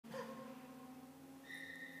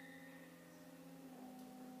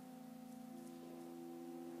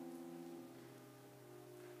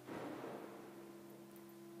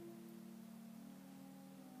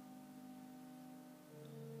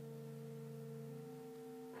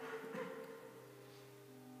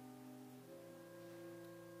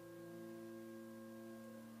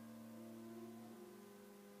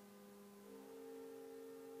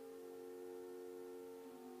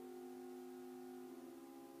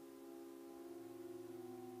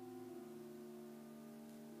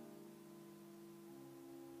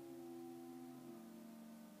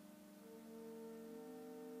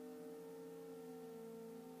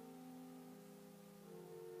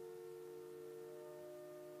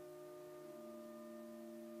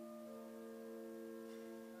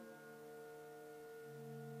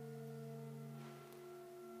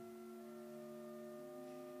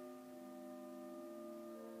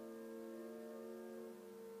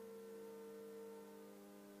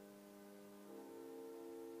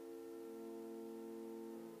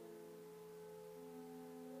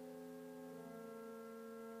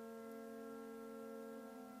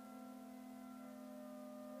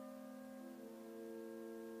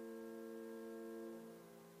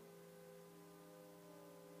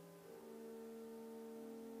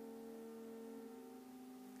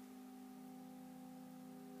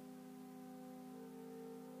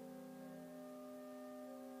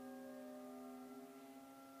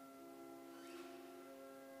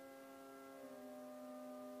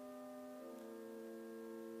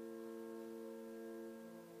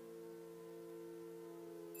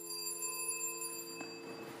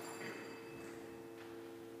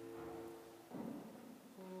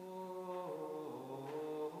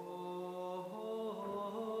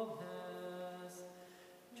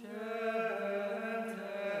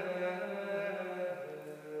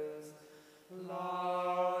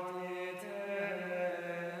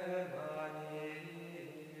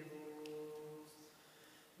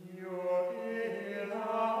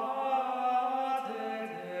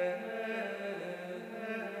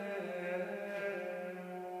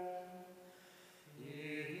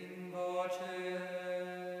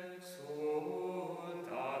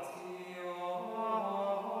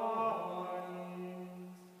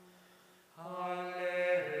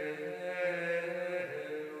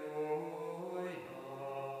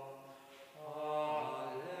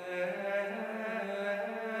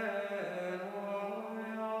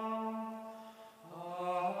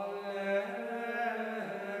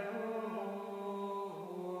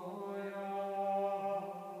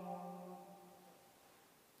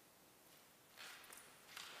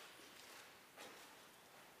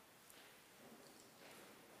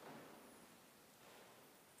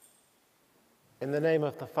In the name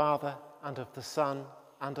of the Father, and of the Son,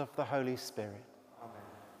 and of the Holy Spirit. Amen.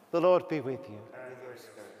 The Lord be with you. And with your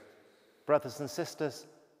spirit. Brothers and sisters,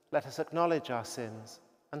 let us acknowledge our sins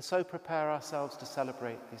and so prepare ourselves to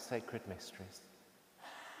celebrate these sacred mysteries.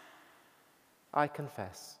 I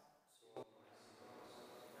confess.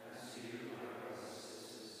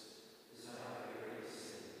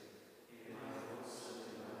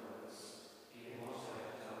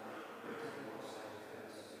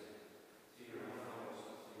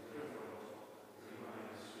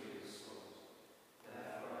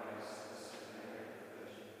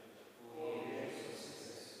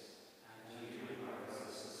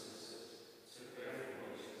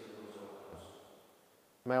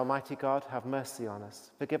 May Almighty God have mercy on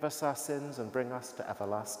us, forgive us our sins, and bring us to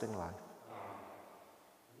everlasting life.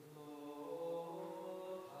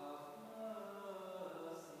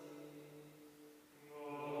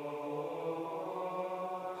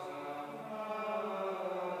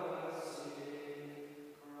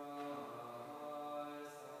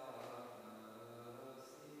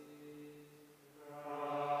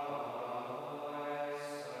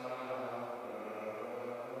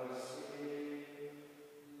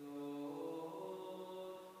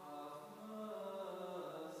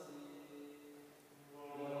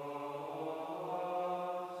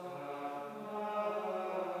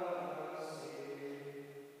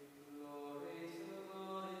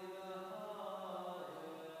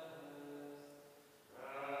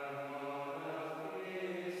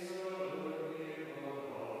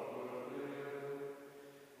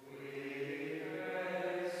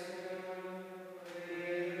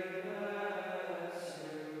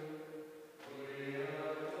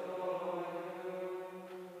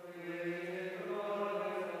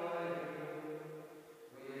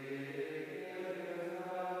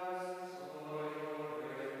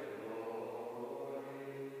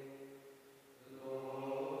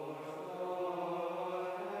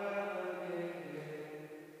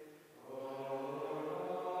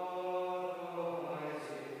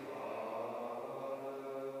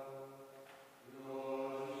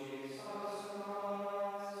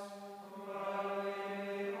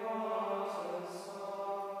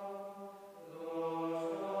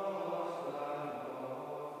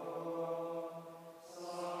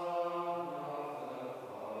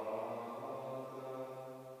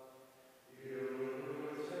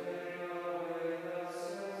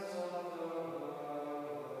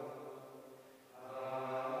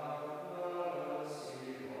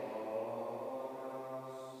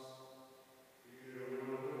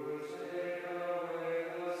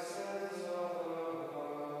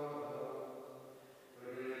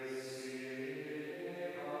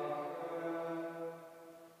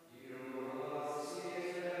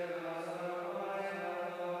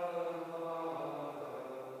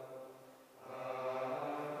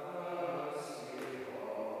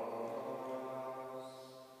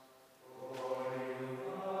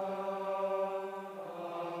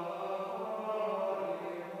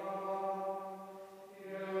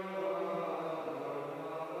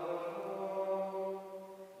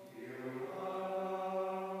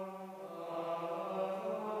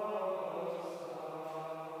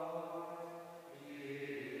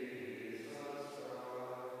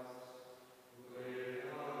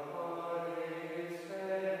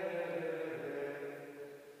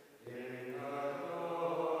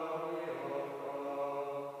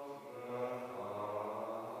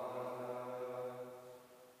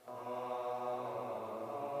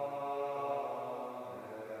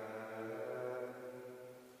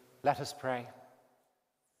 Let us pray.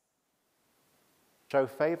 Show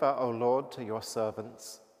favour, O Lord, to your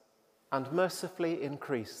servants, and mercifully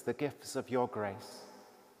increase the gifts of your grace,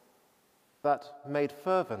 that, made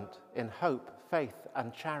fervent in hope, faith,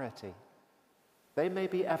 and charity, they may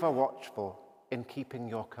be ever watchful in keeping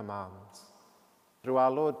your commands. Through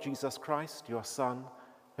our Lord Jesus Christ, your Son,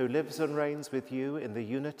 who lives and reigns with you in the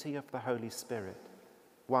unity of the Holy Spirit,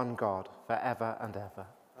 one God, for ever and ever.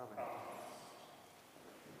 Amen.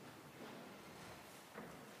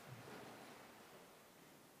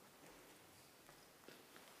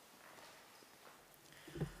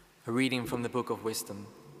 A reading from the Book of Wisdom.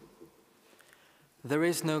 There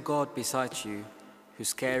is no God besides you,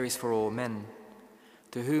 whose care is for all men,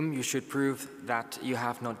 to whom you should prove that you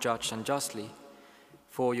have not judged unjustly,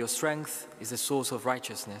 for your strength is the source of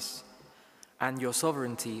righteousness, and your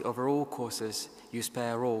sovereignty over all causes you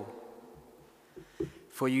spare all.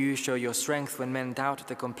 For you show your strength when men doubt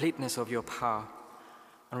the completeness of your power,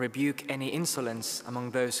 and rebuke any insolence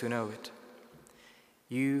among those who know it.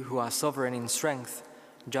 You who are sovereign in strength,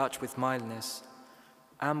 judge with mildness,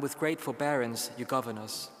 and with great forbearance you govern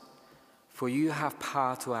us. for you have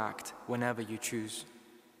power to act whenever you choose.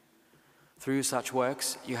 Through such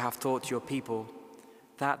works you have taught your people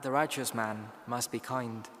that the righteous man must be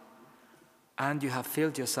kind, and you have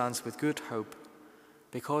filled your sons with good hope,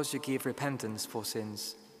 because you give repentance for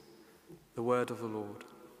sins. The word of the Lord.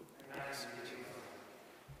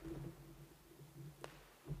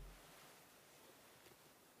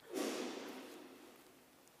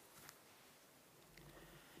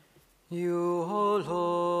 You, O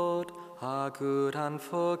Lord, are good and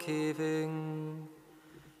forgiving.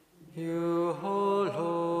 You, O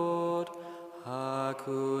Lord, are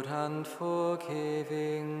good and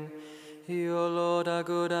forgiving. You, O Lord, are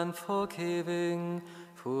good and forgiving,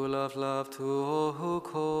 full of love to all who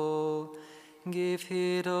call. Give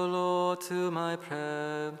heed, O Lord, to my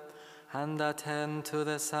prayer, and attend to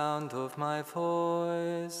the sound of my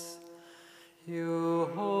voice.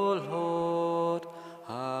 You, O Lord,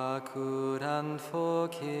 are good and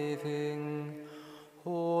forgiving.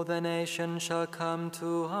 All the nations shall come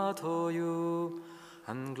to adore you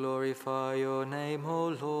and glorify your name, O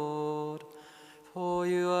Lord. For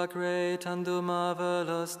you are great and do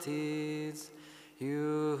marvelous deeds,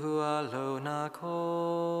 you who alone are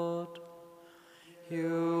God.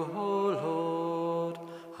 You, O Lord,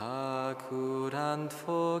 are good and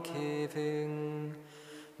forgiving.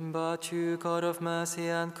 But you, God of mercy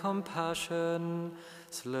and compassion,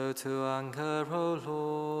 slow to anger, O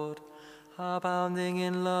Lord, abounding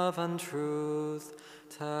in love and truth,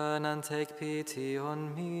 turn and take pity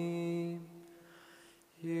on me.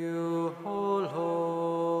 You, O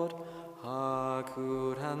Lord, are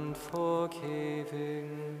good and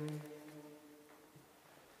forgiving.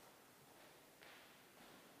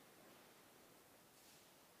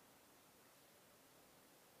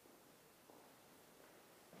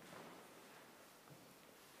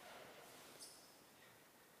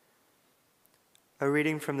 A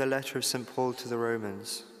reading from the letter of St. Paul to the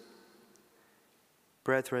Romans.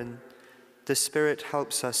 Brethren, the Spirit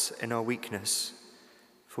helps us in our weakness,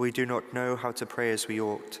 for we do not know how to pray as we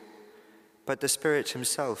ought. But the Spirit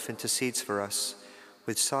himself intercedes for us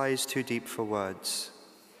with sighs too deep for words.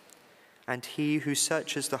 And he who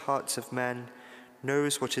searches the hearts of men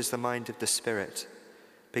knows what is the mind of the Spirit,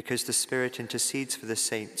 because the Spirit intercedes for the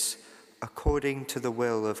saints according to the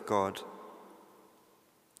will of God.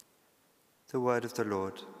 The word of the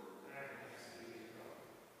Lord.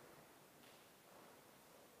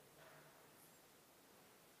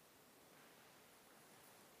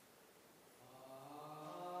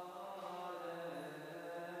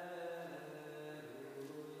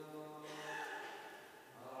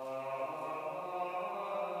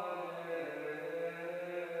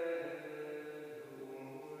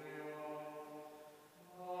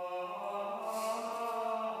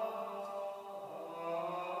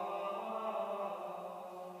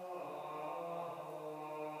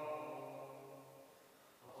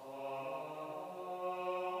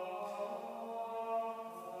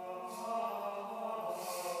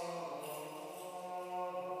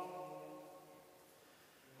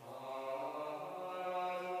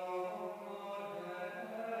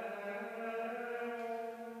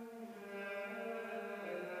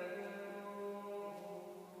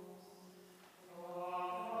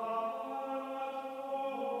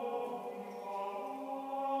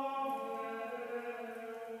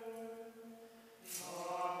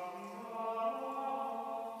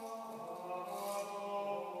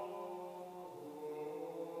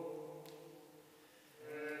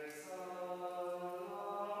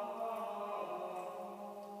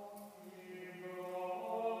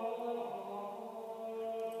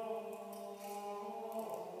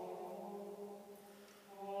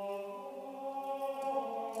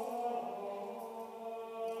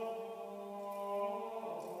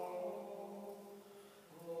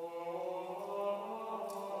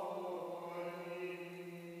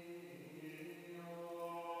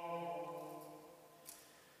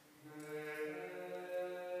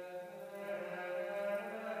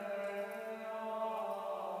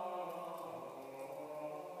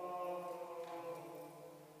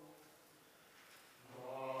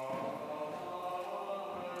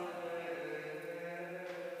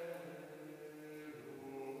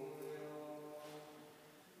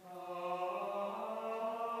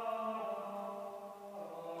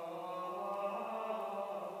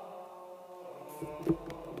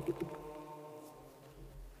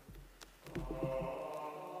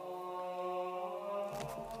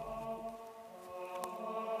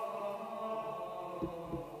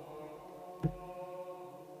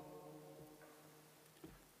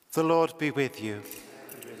 The Lord be with you.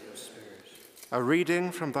 And with your spirit. A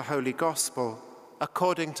reading from the Holy Gospel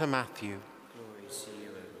according to Matthew. Glory to you,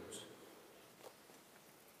 O Lord.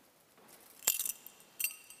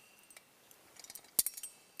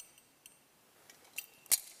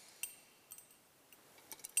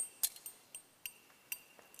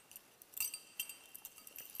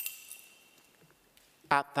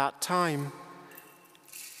 At that time,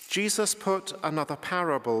 Jesus put another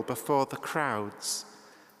parable before the crowds,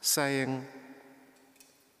 saying,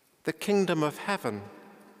 "The kingdom of heaven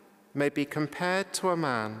may be compared to a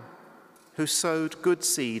man who sowed good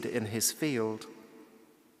seed in his field.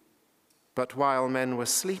 But while men were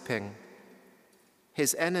sleeping,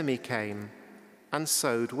 his enemy came and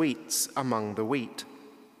sowed weeds among the wheat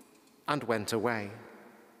and went away.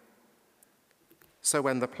 So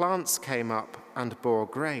when the plants came up and bore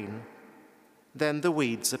grain, then the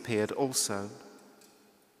weeds appeared also.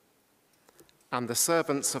 And the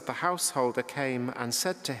servants of the householder came and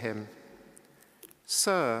said to him,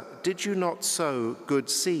 'Sir, did you not sow good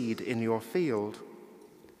seed in your field?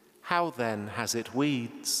 How then has it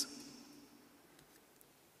weeds?'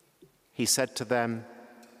 He said to them,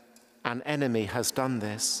 'An enemy has done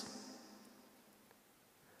this.'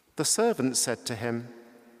 The servants said to him,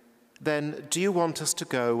 'Then do you want us to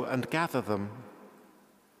go and gather them?'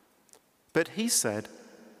 But he said,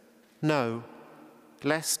 'No,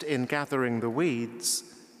 lest in gathering the weeds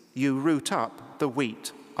you root up the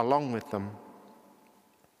wheat along with them.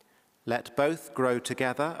 Let both grow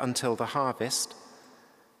together until the harvest,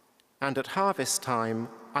 and at harvest time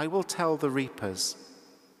I will tell the reapers,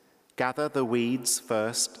 gather the weeds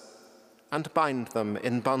first and bind them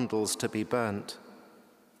in bundles to be burnt,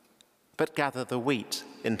 but gather the wheat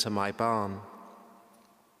into my barn.'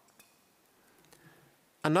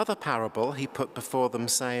 Another parable he put before them,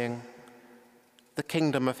 saying, 'The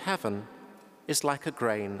kingdom of heaven is like a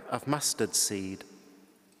grain of mustard seed,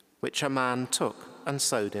 which a man took and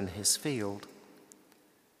sowed in his field.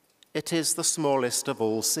 It is the smallest of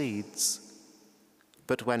all seeds,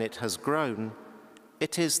 but when it has grown,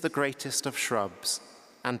 it is the greatest of shrubs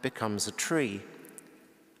and becomes a tree,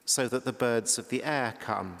 so that the birds of the air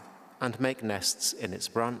come and make nests in its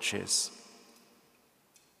branches.'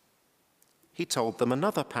 He told them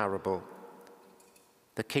another parable.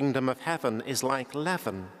 'The kingdom of heaven is like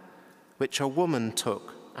leaven, which a woman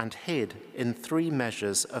took and hid in 3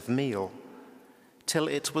 measures of meal, till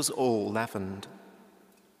it was all leavened.'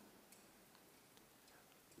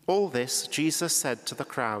 All this Jesus said to the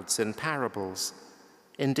crowds in parables.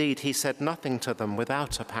 Indeed, he said nothing to them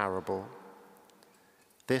without a parable.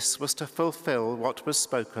 This was to fulfill what was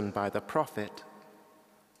spoken by the prophet.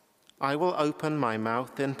 'I will open my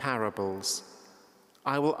mouth in parables.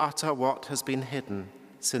 I will utter what has been hidden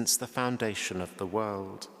since the foundation of the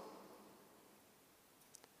world.'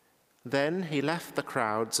 Then he left the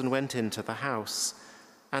crowds and went into the house,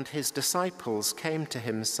 and his disciples came to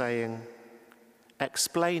him, saying,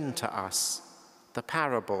 'Explain to us the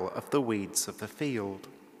parable of the weeds of the field.'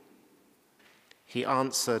 He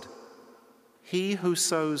answered, 'He who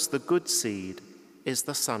sows the good seed is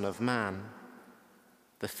the Son of Man.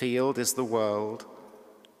 The field is the world,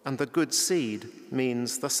 and the good seed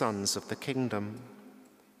means the sons of the kingdom.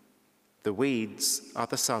 The weeds are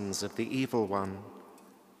the sons of the evil one,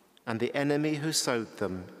 and the enemy who sowed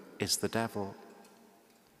them is the devil.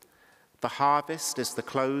 The harvest is the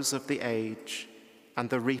close of the age,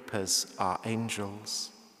 and the reapers are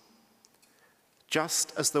angels.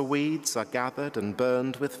 Just as the weeds are gathered and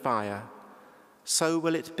burned with fire, so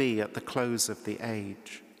will it be at the close of the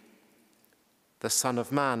age. The Son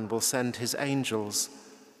of Man will send his angels,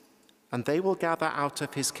 and they will gather out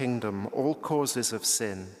of his kingdom all causes of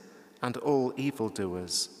sin and all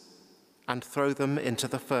evildoers, and throw them into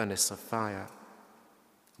the furnace of fire,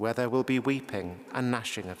 where there will be weeping and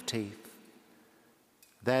gnashing of teeth.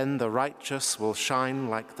 Then the righteous will shine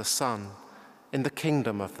like the sun in the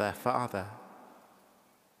kingdom of their Father.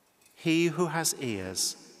 He who has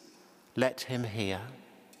ears, let him hear.'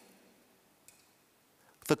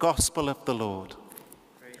 The Gospel of the Lord.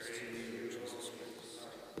 Praise to you, Jesus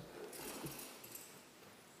Christ.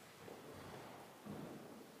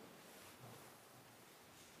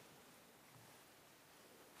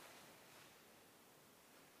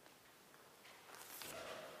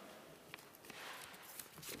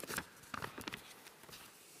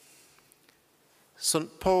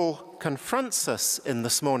 St. Paul confronts us in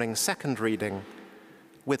this morning's second reading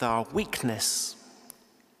with our weakness.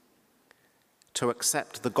 To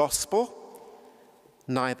accept the gospel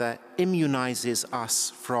neither immunizes us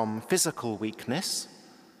from physical weakness,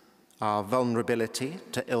 our vulnerability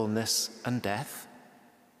to illness and death,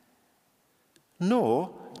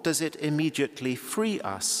 nor does it immediately free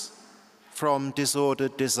us from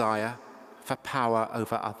disordered desire for power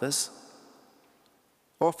over others,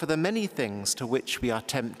 or for the many things to which we are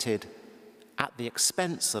tempted at the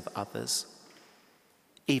expense of others,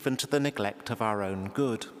 even to the neglect of our own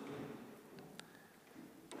good.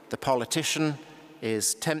 The politician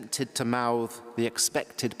is tempted to mouth the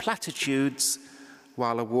expected platitudes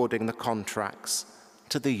while awarding the contracts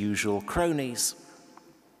to the usual cronies.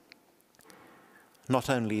 Not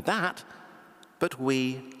only that, but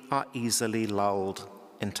we are easily lulled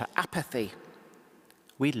into apathy.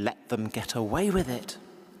 We let them get away with it.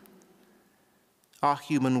 Our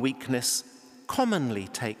human weakness commonly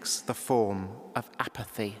takes the form of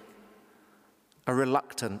apathy, a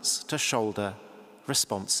reluctance to shoulder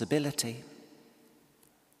responsibility.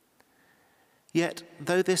 Yet,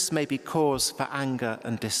 though this may be cause for anger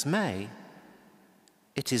and dismay,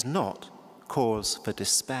 it is not cause for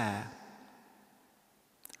despair.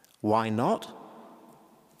 Why not?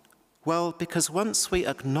 Well, because once we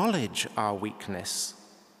acknowledge our weakness,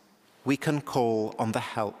 we can call on the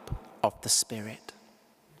help of the Spirit.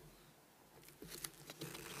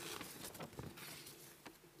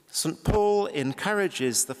 St. Paul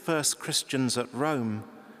encourages the first Christians at Rome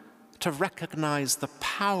to recognize the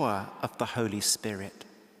power of the Holy Spirit,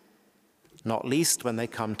 not least when they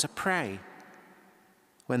come to pray,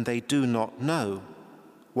 when they do not know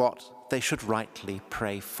what they should rightly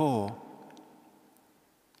pray for.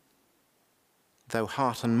 Though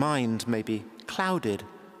heart and mind may be clouded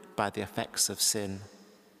by the effects of sin,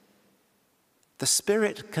 the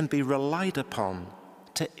Spirit can be relied upon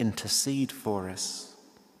to intercede for us.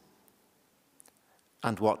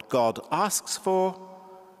 And what God asks for,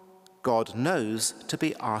 God knows to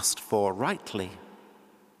be asked for rightly.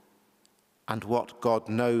 And what God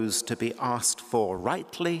knows to be asked for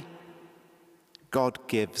rightly, God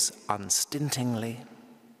gives unstintingly.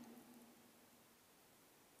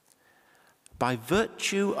 By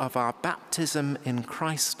virtue of our baptism in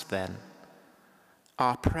Christ, then,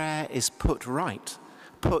 our prayer is put right,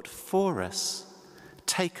 put for us,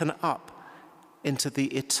 taken up into the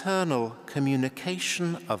eternal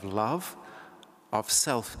communication of love, of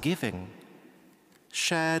self-giving,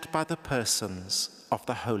 shared by the persons of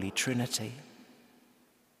the Holy Trinity.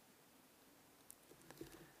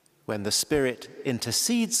 When the Spirit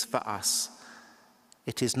intercedes for us,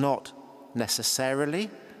 it is not necessarily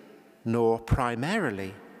nor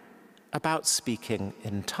primarily about speaking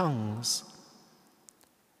in tongues.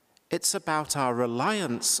 It's about our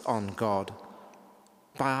reliance on God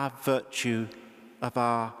by our virtue of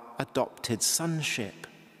our adopted sonship,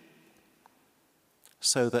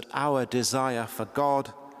 so that our desire for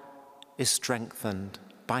God is strengthened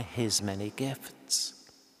by his many gifts.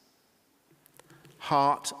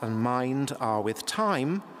 Heart and mind are with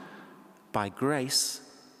time, by grace,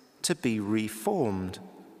 to be reformed,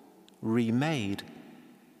 remade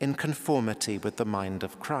in conformity with the mind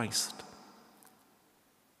of Christ.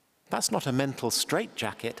 That's not a mental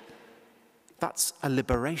straitjacket. That's a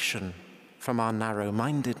liberation from our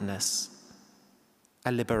narrow-mindedness,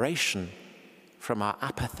 a liberation from our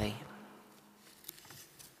apathy.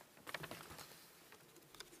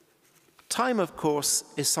 Time, of course,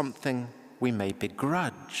 is something we may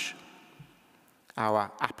begrudge.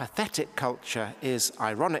 Our apathetic culture is,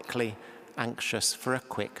 ironically, anxious for a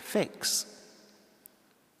quick fix.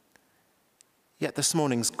 Yet this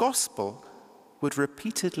morning's gospel would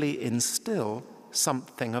repeatedly instill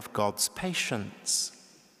something of God's patience.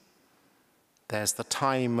 There's the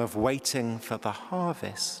time of waiting for the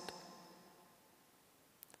harvest.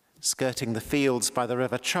 Skirting the fields by the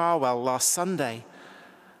River Cherwell last Sunday,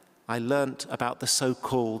 I learnt about the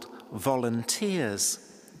so-called volunteers,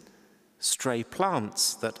 stray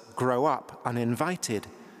plants that grow up uninvited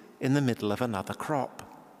in the middle of another crop.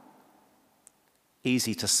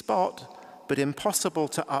 Easy to spot, but impossible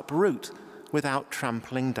to uproot without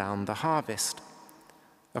trampling down the harvest.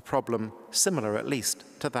 A problem similar, at least,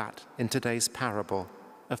 to that in today's parable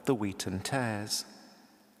of the wheat and tares.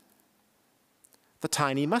 The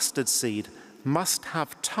tiny mustard seed must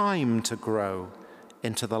have time to grow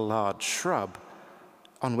into the large shrub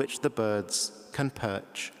on which the birds can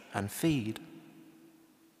perch and feed.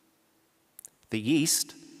 The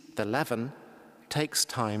yeast, the leaven, takes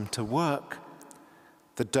time to work.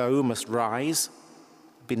 The dough must rise,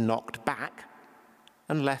 be knocked back,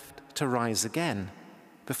 and left to rise again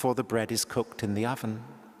before the bread is cooked in the oven.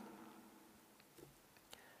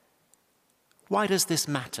 Why does this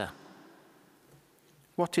matter?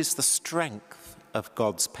 What is the strength of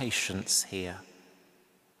God's patience here?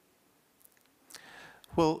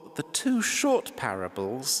 Well, the two short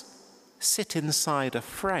parables sit inside a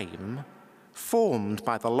frame formed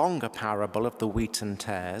by the longer parable of the wheat and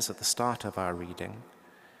tares at the start of our reading,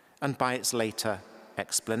 and by its later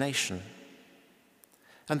explanation.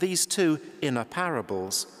 And these two inner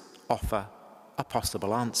parables offer a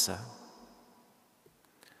possible answer.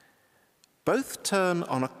 Both turn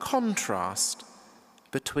on a contrast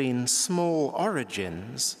between small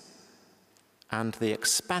origins and the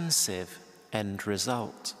expansive end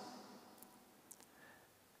result.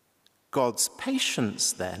 God's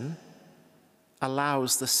patience, then,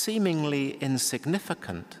 allows the seemingly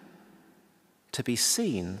insignificant to be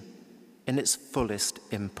seen in its fullest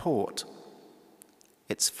import,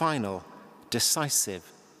 its final, decisive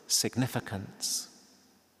significance.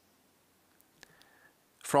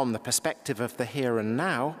 From the perspective of the here and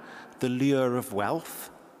now, the lure of wealth,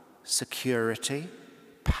 security,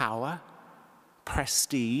 power,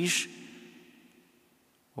 prestige,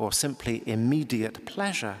 or simply immediate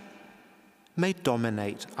pleasure may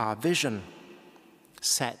dominate our vision,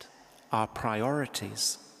 set our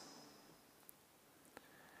priorities.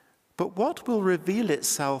 But what will reveal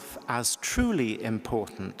itself as truly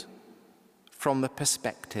important from the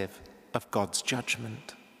perspective of God's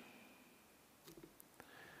judgment?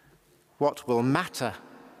 What will matter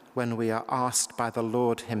when we are asked by the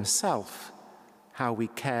Lord himself how we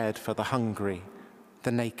cared for the hungry,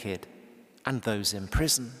 the naked, and those in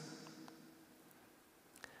prison?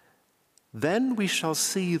 Then we shall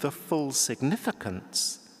see the full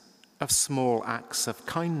significance of small acts of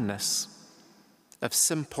kindness, of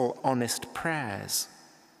simple, honest prayers,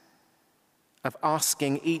 of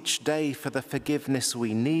asking each day for the forgiveness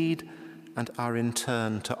we need and are in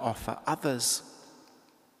turn to offer others.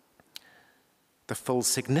 The full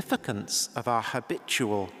significance of our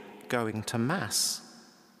habitual going to Mass,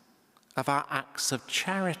 of our acts of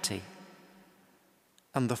charity,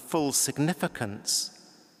 and the full significance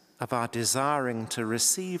of our desiring to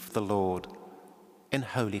receive the Lord in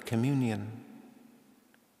Holy Communion.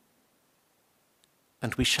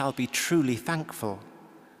 And we shall be truly thankful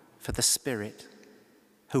for the Spirit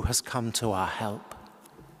who has come to our help.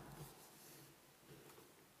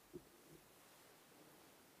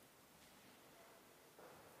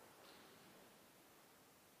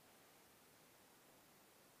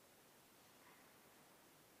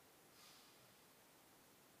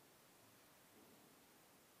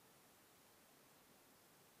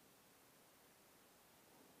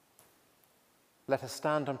 Let us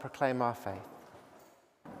stand and proclaim our faith.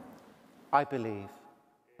 I believe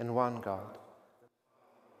in one God,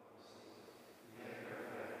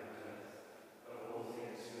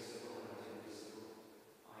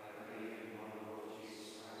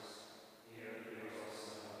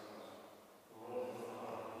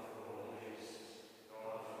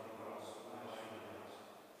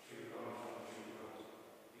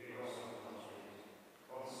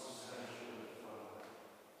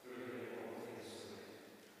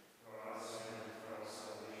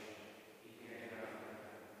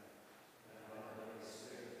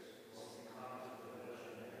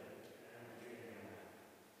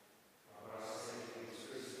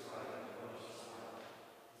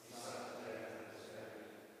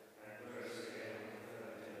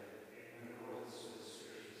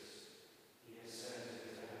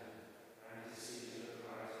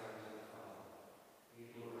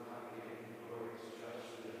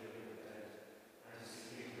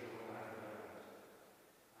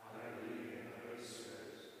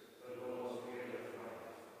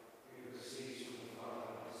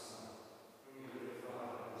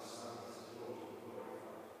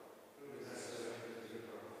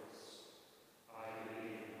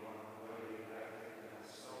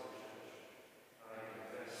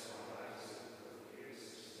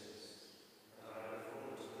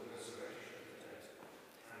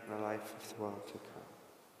 the life of the world to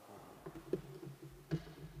come.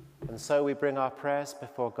 and so we bring our prayers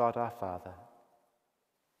before God our Father.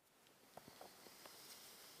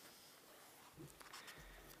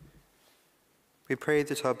 We pray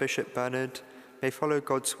that our Bishop Bernard may follow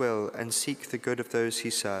God's will and seek the good of those he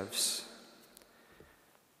serves.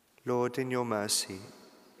 Lord, in your mercy,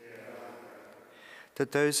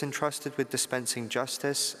 that those entrusted with dispensing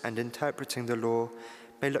justice and interpreting the law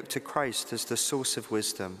may look to Christ as the source of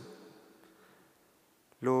wisdom.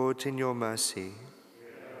 Lord, in your mercy,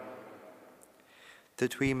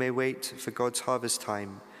 that we may wait for God's harvest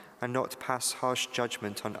time and not pass harsh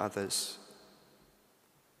judgment on others.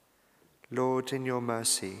 Lord, in your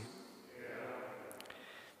mercy,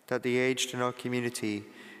 that the aged in our community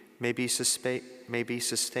may be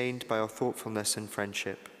sustained by our thoughtfulness and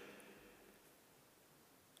friendship.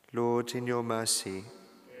 Lord, in your mercy,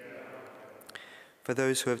 for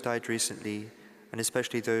those who have died recently, and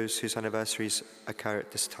especially those whose anniversaries occur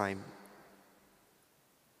at this time.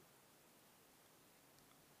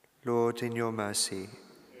 Lord, in your mercy,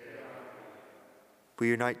 we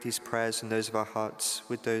unite these prayers and those of our hearts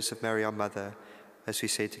with those of Mary, our Mother, as we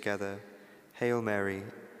say together, Hail Mary,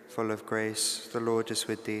 full of grace, the Lord is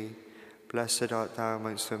with thee. Blessed art thou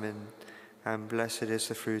amongst women, and blessed is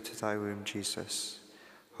the fruit of thy womb, Jesus.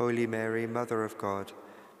 Holy Mary, Mother of God,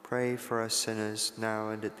 pray for us sinners, now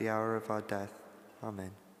and at the hour of our death. Amen.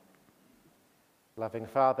 Loving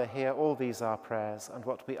Father, hear all these our prayers, and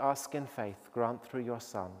what we ask in faith grant through your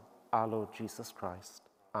Son, our Lord Jesus Christ.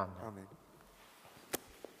 Amen. Amen.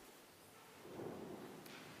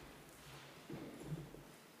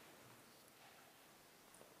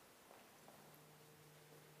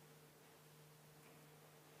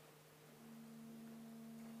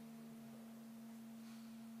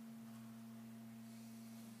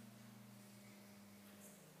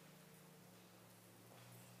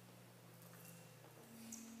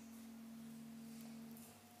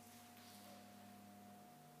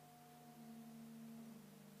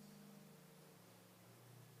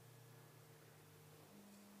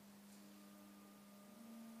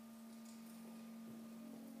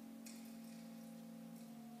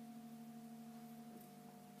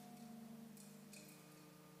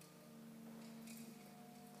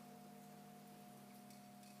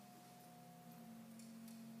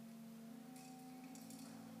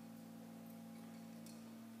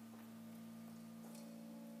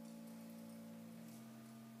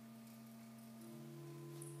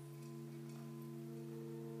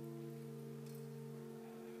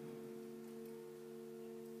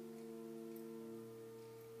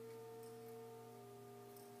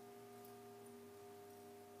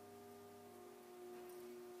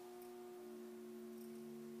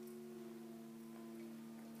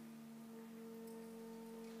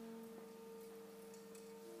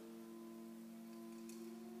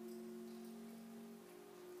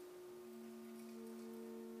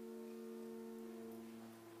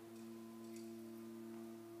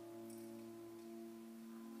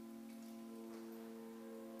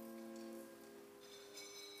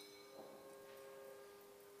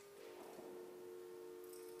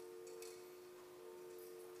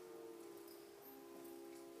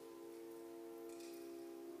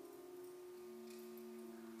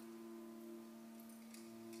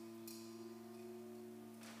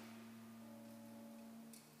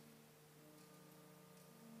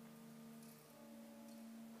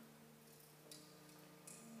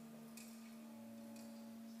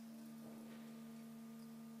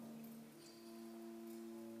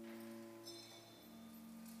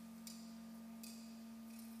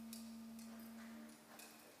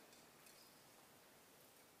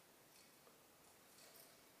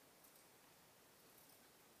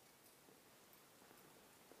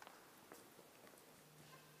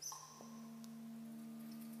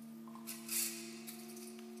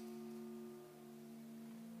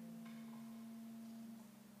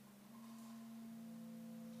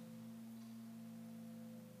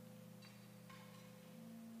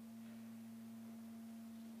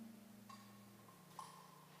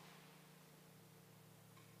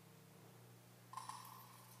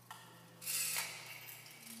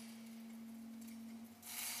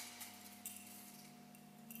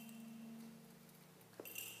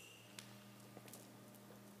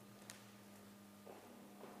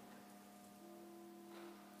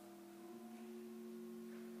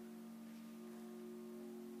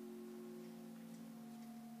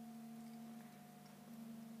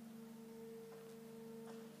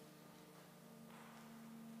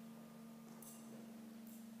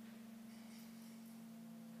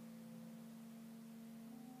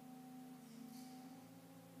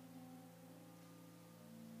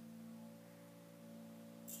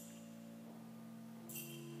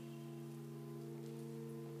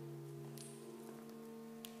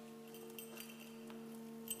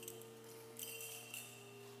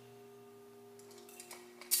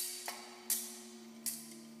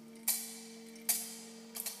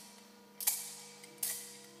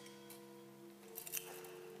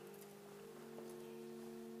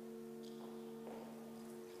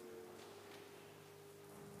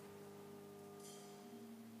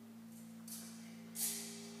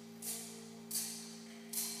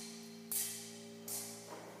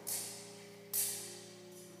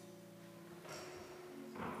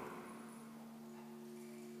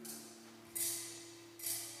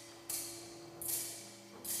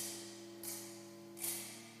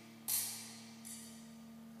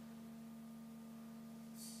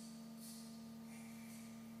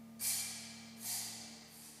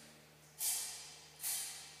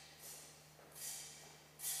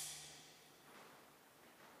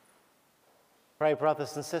 Pray,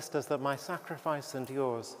 brothers and sisters, that my sacrifice and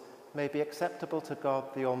yours may be acceptable to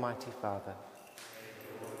God, the Almighty Father.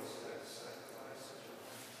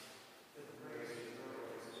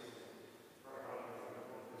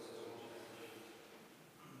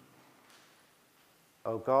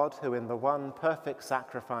 O God, who in the one perfect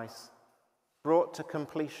sacrifice brought to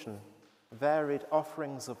completion varied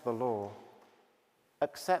offerings of the law,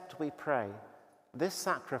 accept, we pray, this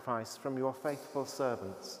sacrifice from your faithful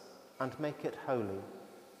servants and make it holy,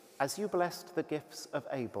 as you blessed the gifts of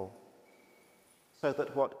Abel, so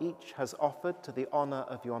that what each has offered to the honor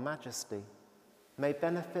of your majesty may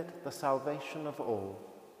benefit the salvation of all,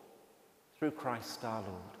 through Christ our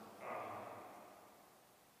Lord.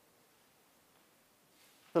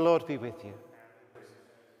 The Lord be with you.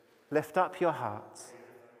 Lift up your hearts.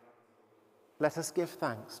 Let us give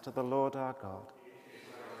thanks to the Lord our God.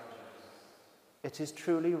 It is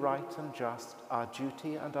truly right and just, our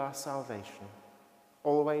duty and our salvation,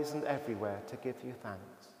 always and everywhere to give you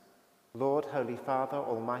thanks, Lord, Holy Father,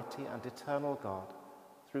 Almighty and eternal God,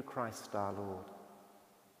 through Christ our Lord.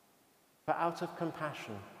 For out of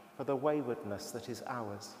compassion for the waywardness that is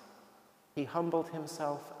ours, he humbled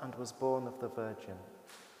himself and was born of the Virgin.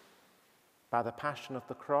 By the passion of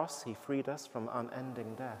the cross, he freed us from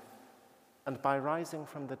unending death, and by rising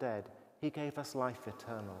from the dead, he gave us life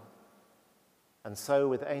eternal. And so,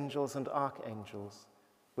 with angels and archangels,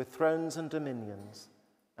 with thrones and dominions,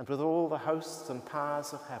 and with all the hosts and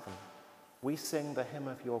powers of heaven, we sing the hymn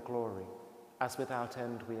of your glory, as without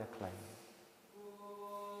end we acclaim.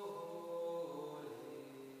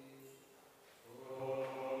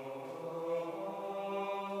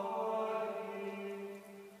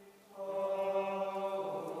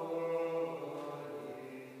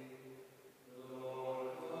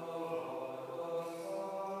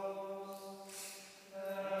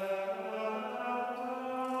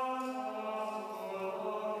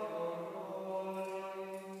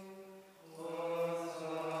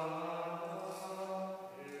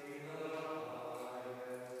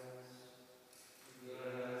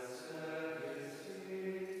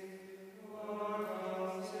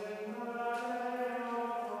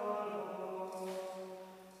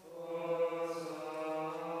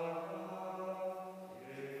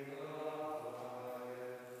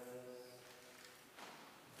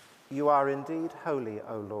 You are indeed holy,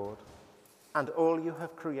 O Lord, and all you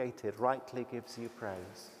have created rightly gives you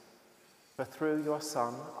praise. For through your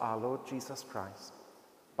Son, our Lord Jesus Christ,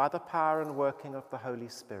 by the power and working of the Holy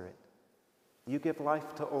Spirit, you give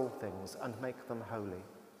life to all things and make them holy,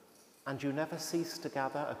 and you never cease to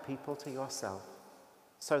gather a people to yourself,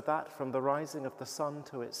 so that from the rising of the sun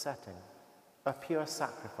to its setting, a pure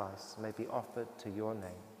sacrifice may be offered to your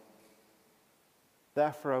name.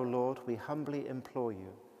 Therefore, O Lord, we humbly implore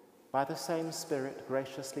you, by the same Spirit,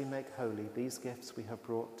 graciously make holy these gifts we have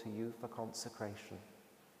brought to you for consecration,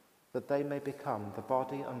 that they may become the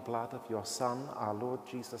body and blood of your Son, our Lord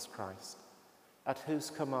Jesus Christ, at whose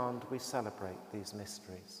command we celebrate these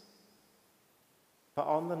mysteries. For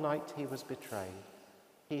on the night he was betrayed,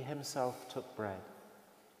 he himself took bread,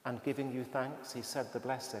 and giving you thanks, he said the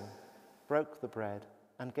blessing, broke the bread,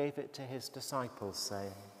 and gave it to his disciples,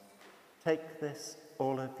 saying, "Take this,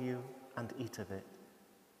 all of you, and eat of it.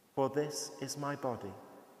 For this is my body,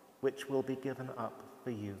 which will be given up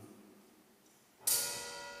for you."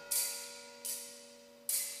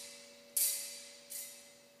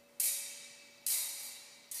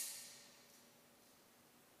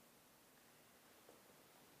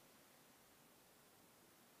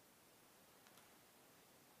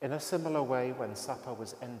 In a similar way, when supper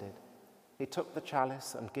was ended, he took the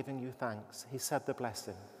chalice, and giving you thanks, he said the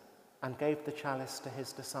blessing, and gave the chalice to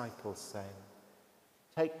his disciples, saying,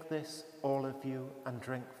 "Take this, all of you, and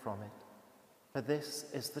drink from it, for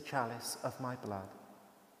this is the chalice of my blood,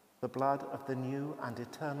 the blood of the new and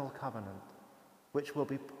eternal covenant, which will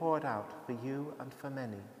be poured out for you and for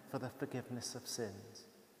many for the forgiveness of sins.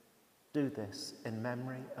 Do this in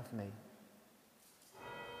memory of me."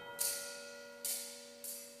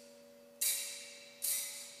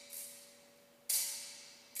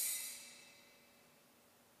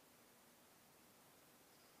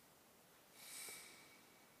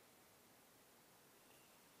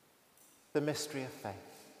 The mystery of faith.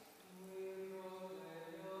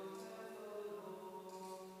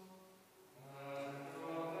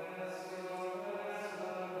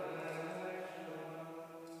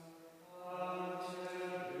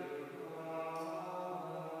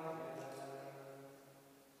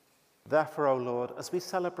 Therefore, O Lord, as we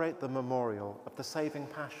celebrate the memorial of the saving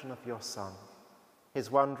passion of your Son, his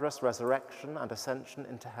wondrous resurrection and ascension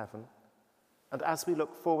into heaven, and as we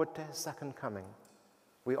look forward to his second coming,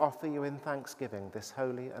 we offer you in thanksgiving this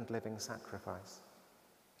holy and living sacrifice.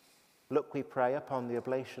 Look, we pray, upon the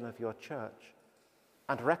oblation of your church,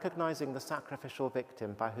 and recognizing the sacrificial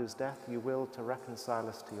victim by whose death you willed to reconcile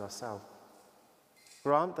us to yourself,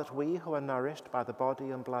 grant that we who are nourished by the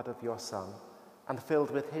body and blood of your Son, and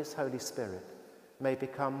filled with his Holy Spirit, may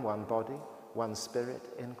become one body, one Spirit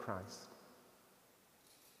in Christ.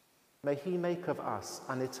 May he make of us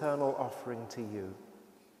an eternal offering to you,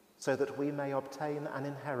 so that we may obtain an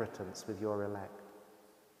inheritance with your elect,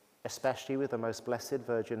 especially with the most blessed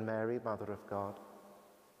Virgin Mary, Mother of God,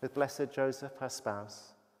 with blessed Joseph, her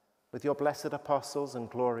spouse, with your blessed apostles and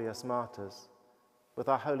glorious martyrs, with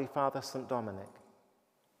our Holy Father St. Dominic,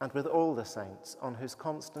 and with all the saints on whose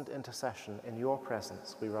constant intercession in your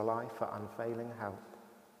presence we rely for unfailing help.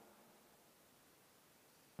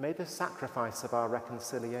 May this sacrifice of our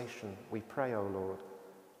reconciliation, we pray, O Lord,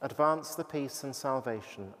 advance the peace and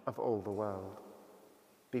salvation of all the world.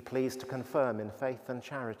 Be pleased to confirm in faith and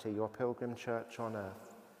charity your pilgrim church on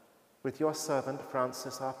earth, with your servant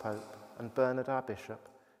Francis our Pope and Bernard our Bishop,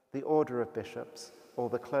 the order of bishops, all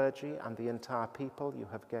the clergy and the entire people you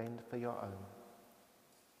have gained for your own.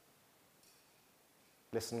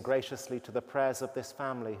 Listen graciously to the prayers of this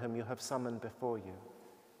family whom you have summoned before you.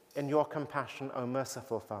 In your compassion, O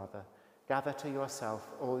merciful Father, gather to yourself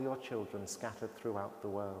all your children scattered throughout the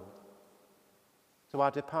world. To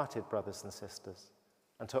our departed brothers and sisters,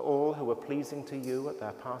 and to all who were pleasing to you at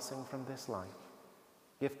their passing from this life,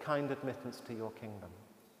 give kind admittance to your kingdom.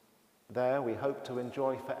 There we hope to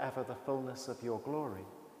enjoy forever the fullness of your glory,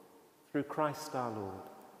 through Christ our Lord,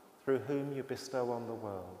 through whom you bestow on the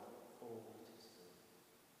world all that is good.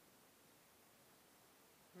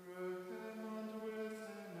 Through him and with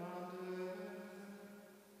him and in him,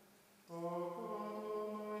 O God,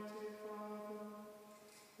 Almighty Father,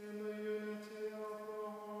 in the unity of the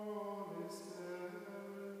Holy Spirit,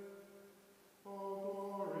 all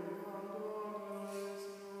glory and honor is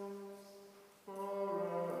yours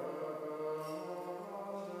forever and ever.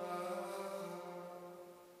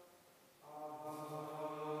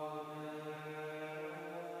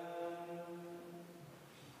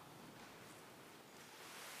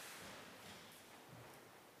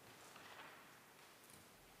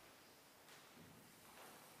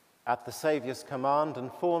 At the Saviour's command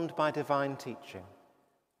and formed by divine teaching,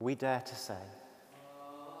 we dare to say,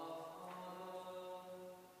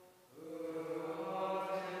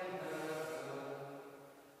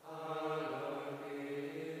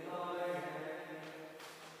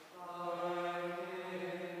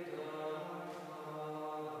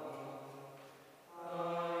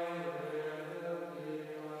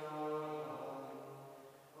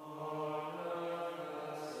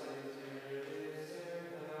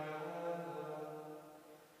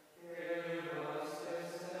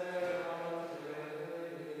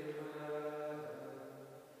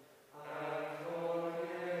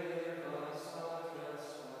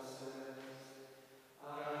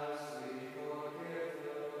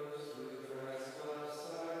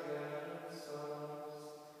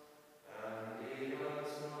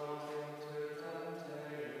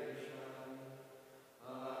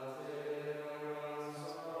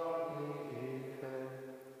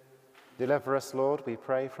 Deliver us, Lord, we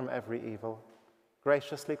pray, from every evil.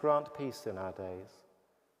 Graciously grant peace in our days,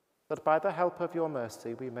 that by the help of your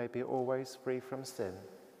mercy we may be always free from sin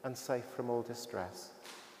and safe from all distress,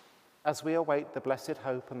 as we await the blessed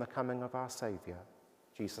hope and the coming of our Saviour,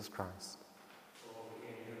 Jesus Christ.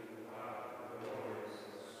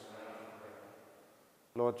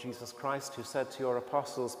 Lord Jesus Christ, who said to your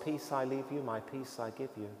apostles, "Peace I leave you, my peace I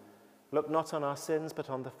give you," look not on our sins but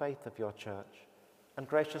on the faith of your church, and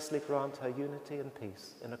graciously grant her unity and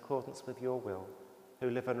peace in accordance with your will, who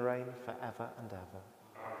live and reign forever and ever.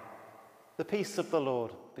 Amen. The peace of the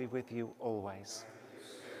Lord be with you always.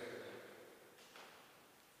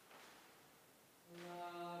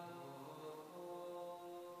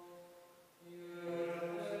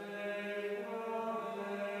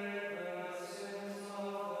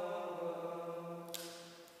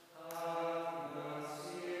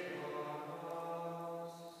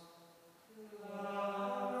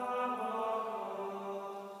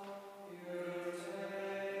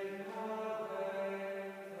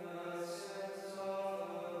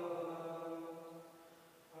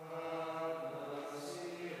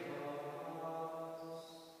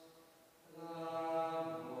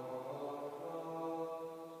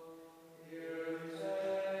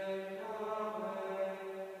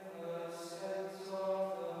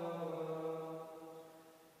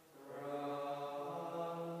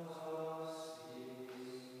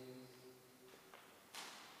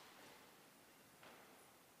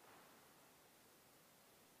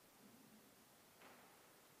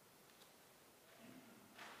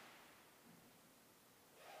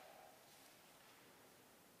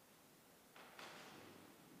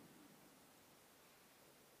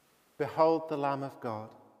 Behold the Lamb of God.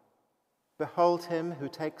 Behold him who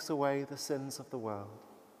takes away the sins of the world.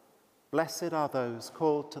 Blessed are those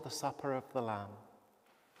called to the supper of the Lamb.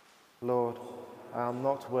 Lord, I am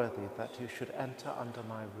not worthy that you should enter under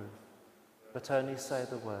my roof, but only say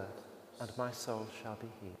the word, and my soul shall be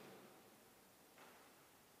healed.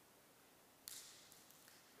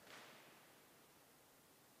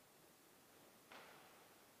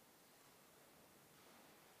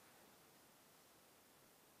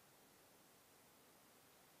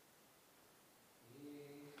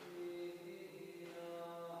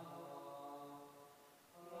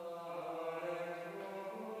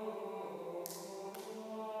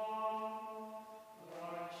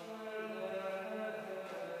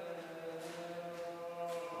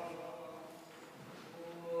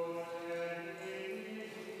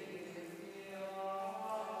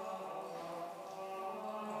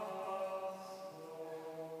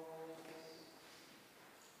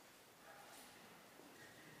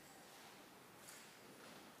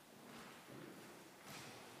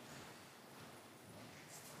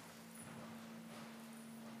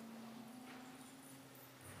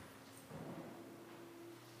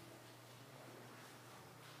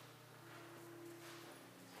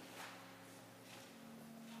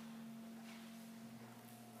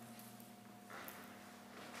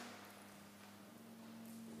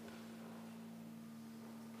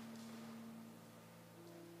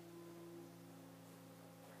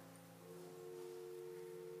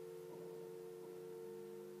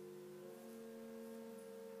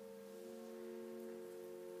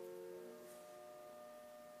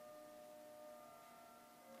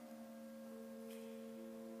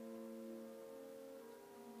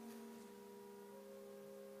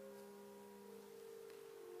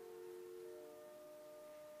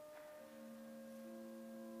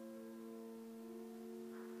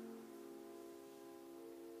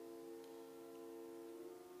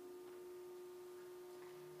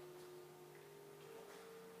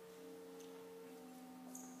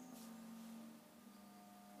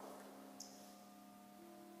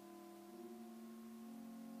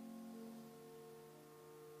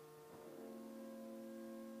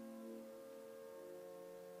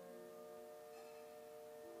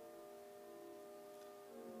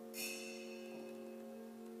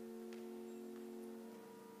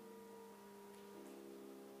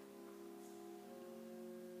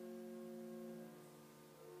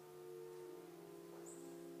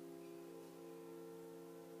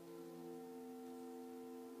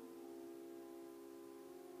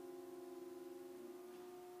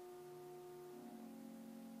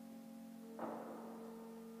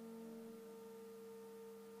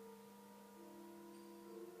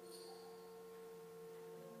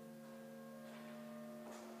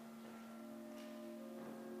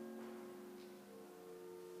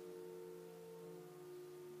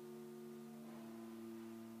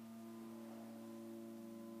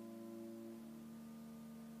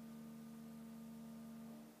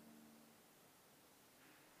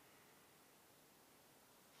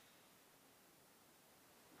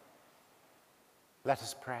 Let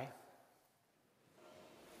us pray.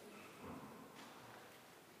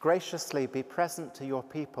 Graciously be present to your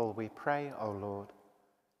people, we pray, O Lord,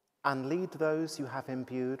 and lead those you have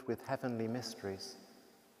imbued with heavenly mysteries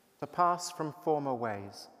to pass from former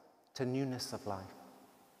ways to newness of life.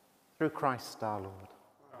 Through Christ our Lord.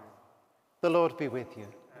 Amen. The Lord be with you.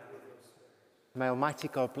 May Almighty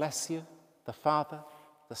God bless you, the Father,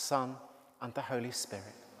 the Son, and the Holy Spirit.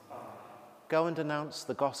 Amen. Go and announce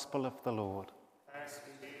the gospel of the Lord.